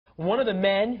One of the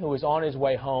men who is on his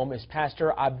way home is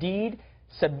Pastor Saeed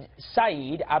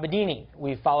Abedini.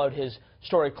 We've followed his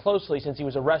story closely since he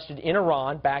was arrested in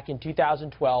Iran back in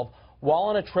 2012 while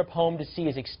on a trip home to see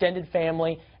his extended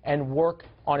family and work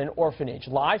on an orphanage.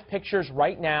 Live pictures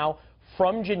right now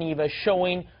from Geneva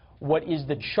showing what is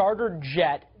the chartered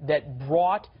jet that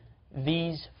brought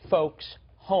these folks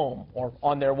home, or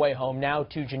on their way home now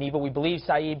to Geneva. We believe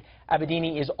Saeed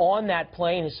Abedini is on that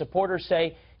plane. His supporters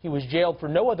say he was jailed for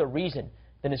no other reason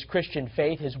than his Christian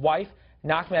faith. His wife,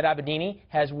 Naghmeh Abedini,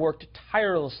 has worked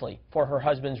tirelessly for her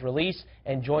husband's release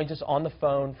and joins us on the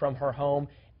phone from her home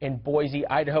in Boise,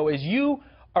 Idaho. As you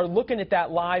are looking at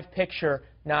that live picture,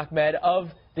 Naghmeh, of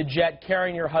the jet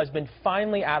carrying your husband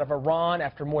finally out of Iran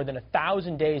after more than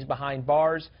 1,000 days behind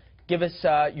bars, give us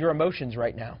your emotions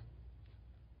right now.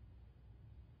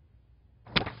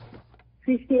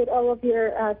 Appreciate all of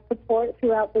your support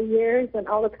throughout the years and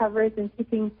all the coverage and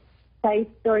keeping Saeed's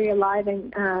story alive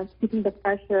and keeping the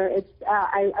pressure.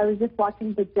 I was just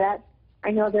watching the jet. I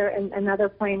know they're in another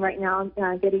plane right now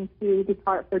getting to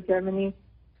depart for Germany.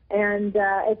 And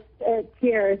it's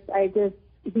tears.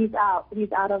 He's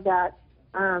out of that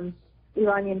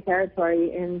Iranian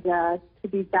territory, and to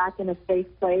be back in a safe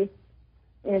place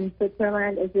in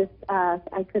Switzerland is just,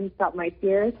 I couldn't stop my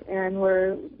tears, and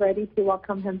we're ready to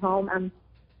welcome him home. I'm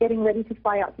getting ready to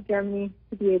fly out to Germany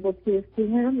to be able to see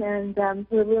him, and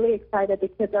we're really excited. The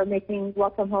kids are making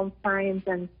welcome home signs,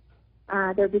 and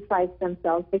they're beside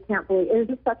themselves. They can't believe it. It was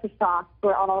just such a shock.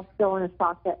 We're all still in a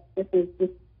shock that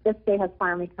this day has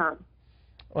finally come.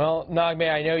 Well,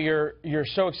 Naghmeh, I know you're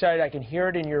so excited. I can hear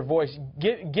it in your voice.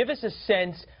 Give us a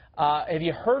sense. Have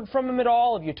you heard from him at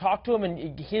all? Have you talked to him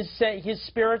and his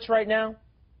spirits right now?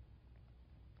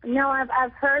 No,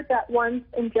 I've heard that once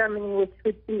in Germany, which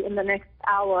would be in the next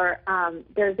hour,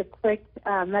 there's a quick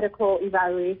medical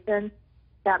evaluation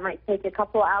that might take a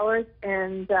couple hours,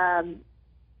 and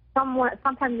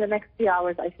sometime in the next few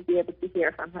hours I should be able to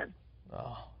hear from him.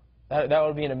 Oh, that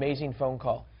would be an amazing phone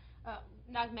call.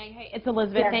 Naghmeh, hey, it's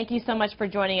Elizabeth. Yes. Thank you so much for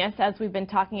joining us. As we've been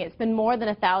talking, it's been more than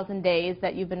 1,000 days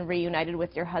that you've been reunited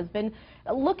with your husband.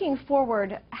 Looking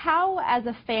forward, how as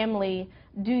a family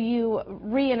do you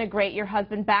reintegrate your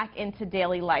husband back into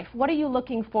daily life? What are you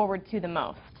looking forward to the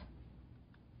most?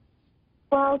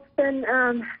 Well, it's been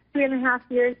 3.5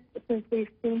 years since we've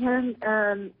seen him.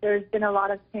 There's been a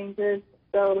lot of changes,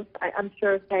 so I'm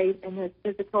sure Saeed in his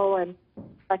physical and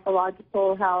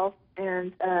psychological health,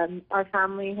 and our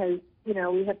family has,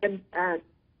 we have been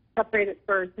separated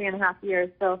for 3.5 years,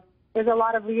 so there's a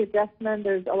lot of readjustment,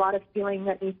 there's a lot of healing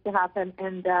that needs to happen,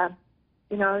 and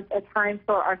it's a time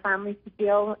for our family to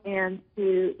heal and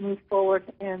to move forward,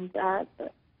 and I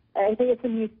think it's a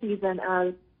new season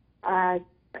of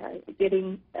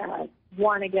getting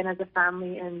one again as a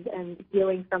family and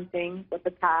healing some things with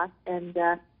the past and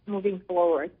moving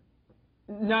forward.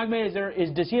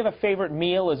 Naghmeh, does he have a favorite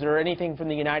meal? Is there anything from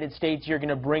the United States you're going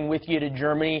to bring with you to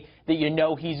Germany that you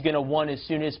know he's going to want as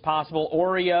soon as possible?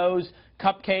 Oreos,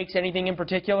 cupcakes, anything in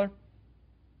particular?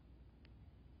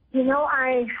 He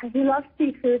loves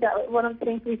seafood. One of the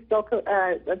things we spoke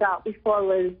about before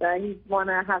was he'd want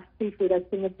to have seafood as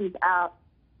soon as he's out.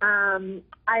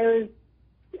 I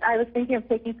was thinking of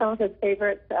taking some of his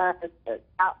favorite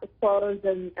clothes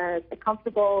and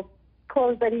comfortable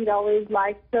clothes that he'd always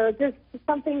liked. So just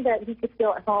something that he could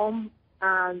feel at home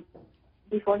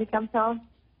before he comes home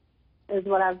is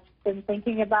what I've been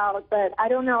thinking about. But I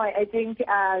don't know. I think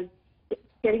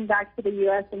getting back to the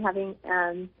U.S. and having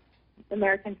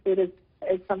American food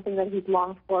is something that he's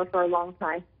longed for a long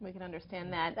time. We can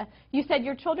understand that. You said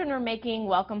your children are making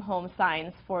welcome home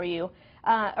signs for you,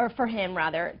 or for him,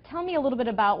 rather. Tell me a little bit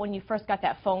about when you first got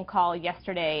that phone call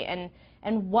yesterday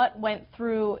and what went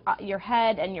through your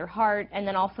head and your heart, and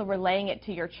then also relaying it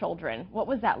to your children. What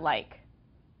was that like?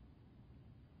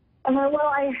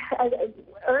 Well,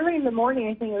 early in the morning,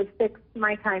 I think it was 6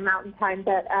 my time, Mountain Time,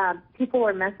 that people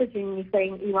were messaging me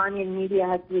saying Iranian media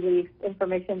has released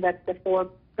information that the 4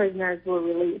 prisoners were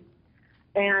released.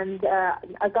 And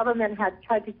our government had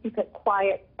tried to keep it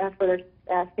quiet for their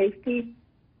safety.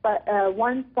 But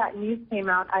once that news came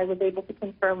out, I was able to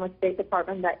confirm with State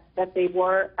Department that they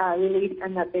were released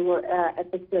and that they were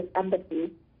at the Swiss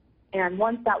embassy. And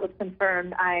once that was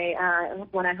confirmed,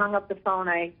 when I hung up the phone,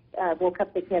 I woke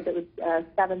up the kids. It was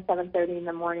 7:30 in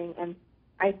the morning, and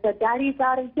I said, "Daddy's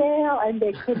out of jail," and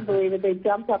they couldn't believe it. They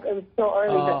jumped up. It was so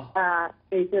early that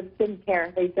they just didn't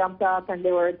care. They jumped up and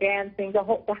they were dancing.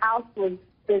 The house was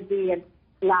busy and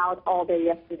loud all day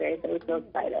yesterday. They were so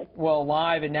excited. Well,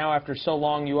 live and now after so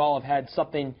long, you all have had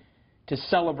something to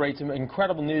celebrate. Some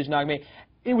incredible news, Naghmeh.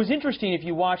 It was interesting, if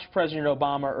you watched President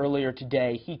Obama earlier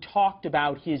today, he talked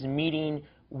about his meeting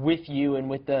with you and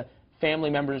with the family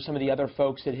members of some of the other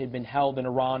folks that had been held in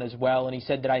Iran as well, and he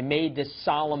said that I made this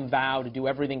solemn vow to do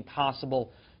everything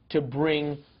possible to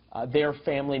bring their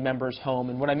family members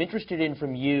home. And what I'm interested in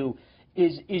from you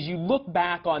is you look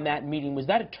back on that meeting, was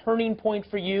that a turning point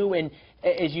for you? And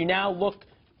as you now look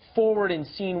forward and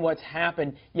seeing what's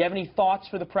happened, you have any thoughts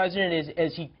for the President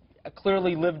as he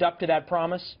clearly lived up to that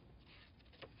promise?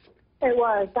 It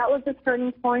was. That was a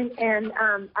turning point, and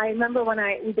I remember when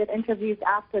we did interviews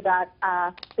after that,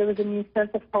 there was a new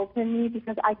sense of hope in me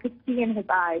because I could see in his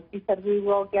eyes. He said, we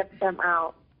will get them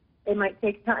out. It might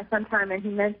take some time, and he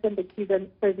mentioned the Cuban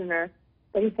prisoner,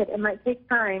 but he said it might take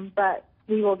time, but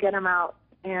we will get them out,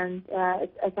 and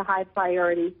it's a high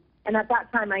priority. And at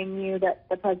that time, I knew that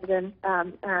the President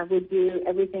would do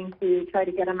everything to try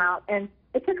to get them out. And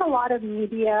it took a lot of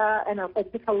media, and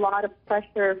it took a lot of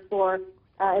pressure for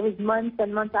it was months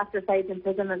and months after Saeed's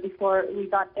imprisonment before we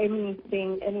got any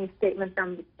statement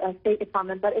from State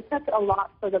Department. But it took a lot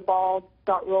for the ball to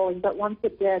start rolling. But once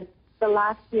it did, the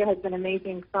last year has been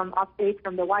amazing, from updates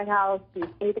from the White House to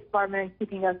State Department,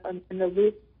 keeping us in the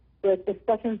loop with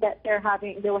discussions that they were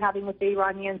having with the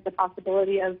Iranians, the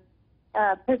possibility of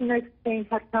prisoner exchange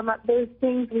had come up. Those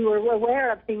things, we were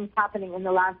aware of things happening in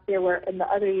the last year, where in the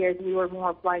other years we were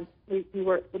more blind. We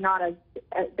were not as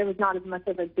there was not as much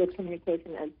of a good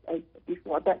communication as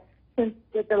before. But since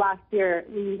the last year,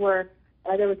 we were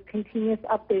there was continuous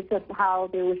updates of how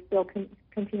they were still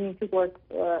continuing to work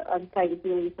on Saeed's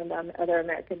release and on other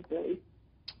Americans' release.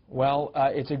 Well,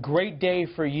 it's a great day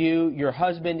for you. Your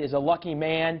husband is a lucky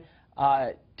man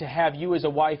to have you as a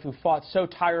wife who fought so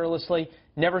tirelessly,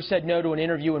 never said no to an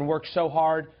interview, and worked so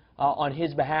hard on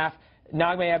his behalf.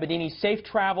 Naghmeh Abedini, safe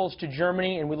travels to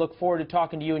Germany, and we look forward to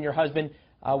talking to you and your husband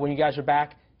when you guys are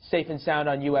back safe and sound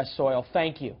on U.S. soil.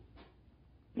 Thank you.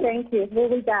 Thank you. We'll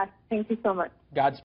be back. Thank you so much. Godspeed.